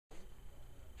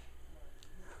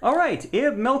All right,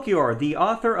 Ib Melchior, the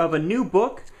author of a new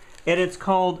book, and it's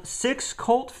called Six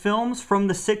Cult Films from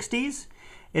the 60s.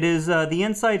 It is the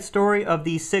inside story of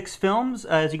these 6 films.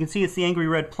 As you can see, it's The Angry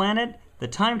Red Planet, The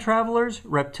Time Travelers,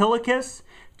 Reptilicus,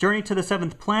 Journey to the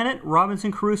Seventh Planet,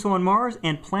 Robinson Crusoe on Mars,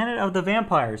 and Planet of the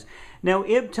Vampires. Now,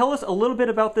 Ib, tell us a little bit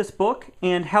about this book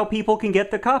and how people can get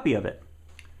the copy of it.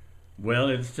 Well,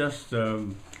 it's just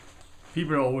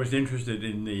people are always interested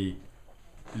in the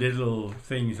little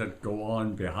things that go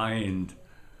on behind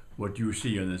what you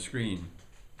see on the screen.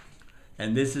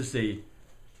 And this is the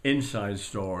inside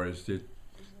stories,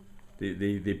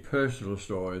 the personal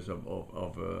stories of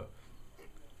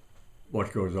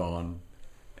what goes on.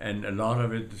 And a lot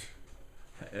of it,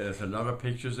 there's a lot of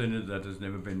pictures in it that has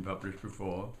never been published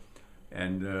before,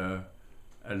 and a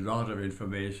lot of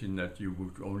information that you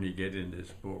would only get in this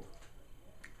book.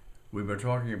 We were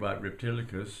talking about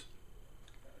Reptilicus,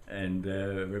 and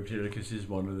Reptilicus is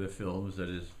one of the films that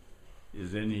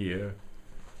is in here,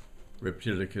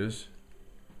 Reptilicus,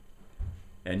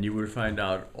 and you will find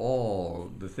out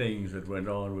all the things that went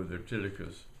on with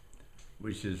Reptilicus,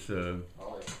 which is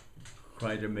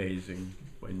quite amazing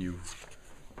when you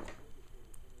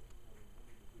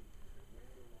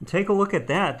take a look at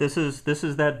that. This is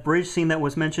that bridge scene that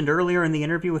was mentioned earlier in the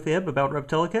interview with Ib about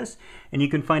Reptilicus, and you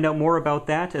can find out more about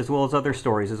that as well as other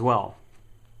stories as well.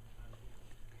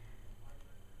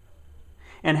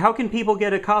 And how can people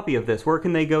get a copy of this? Where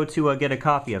can they go to get a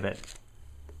copy of it?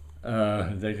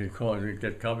 They can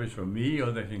get copies from me, or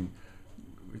they can,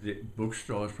 the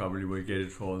bookstores probably will get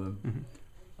it for them. Mm-hmm.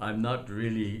 I'm not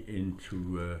really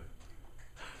into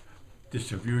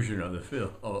distribution of the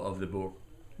film of the book,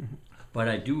 mm-hmm. but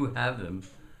I do have them,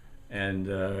 and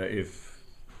if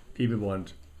people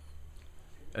want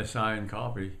a signed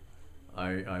copy,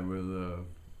 I will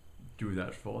do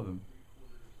that for them.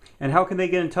 And how can they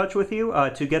get in touch with you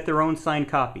to get their own signed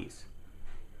copies?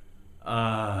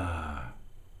 Well,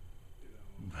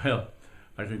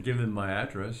 I can give them my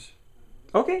address.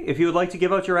 Okay, if you would like to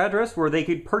give out your address where they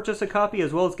could purchase a copy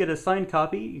as well as get a signed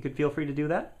copy, you could feel free to do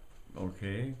that.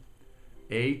 Okay.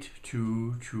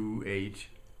 8228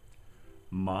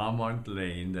 Marmont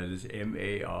Lane, that is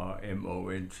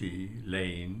M-A-R-M-O-N-T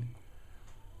Lane,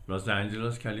 Los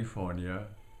Angeles, California,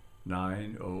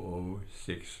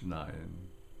 90069.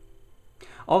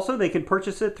 Also, they can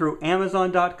purchase it through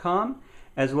Amazon.com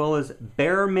as well as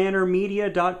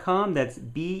bearmanormedia.com. That's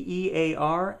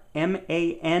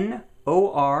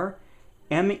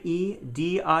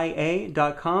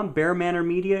BEARMANORMEDIA.com. Bear Manor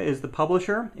Media is the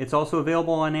publisher. It's also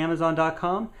available on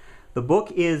Amazon.com. The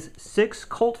book is 6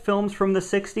 Cult Films from the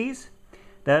 60s.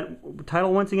 That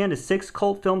title, once again, is 6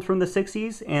 Cult Films from the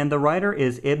 60s, and the writer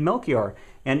is Ib Melchior.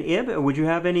 And Ib, would you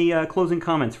have any closing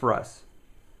comments for us?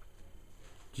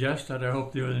 Just that I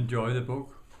hope you'll enjoy the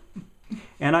book.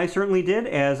 And I certainly did,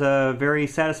 as a very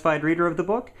satisfied reader of the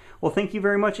book. Well, thank you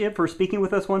very much, Ib, for speaking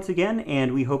with us once again,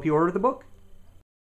 and we hope you order the book.